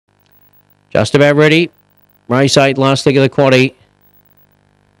Just about ready. Race 8, last leg of the quaddie.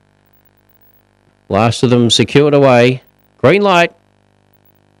 Last of them secured away. Green light.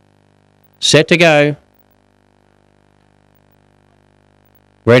 Set to go.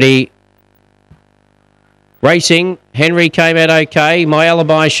 Ready. Racing. Henry came out okay. My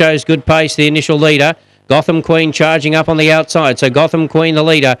Alibi shows good pace, the initial leader. Gotham Queen charging up on the outside. So Gotham Queen, the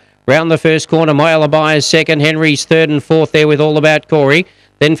leader. Round the first corner, My Alibi is second. Henry's third and fourth there with All About Corey.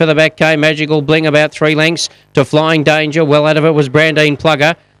 Then for the back came Magical Bling, about 3 lengths to Flying Danger. Well out of it was Brandine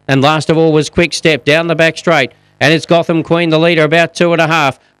Plugger. And last of all was Quick Step down the back straight. And it's Gotham Queen, the leader, about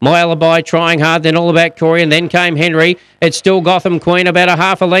 2.5. My Alibi trying hard, then All About Corey, and then came Henry. It's still Gotham Queen, about a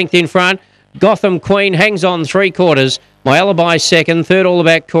half a length in front. Gotham Queen hangs on 3/4. My Alibi second, third All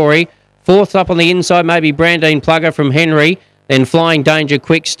About Corey. Fourth up on the inside, maybe Brandine Plugger from Henry. Then Flying Danger,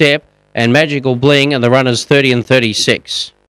 Quick Step, and Magical Bling, and the runners 30 and 36.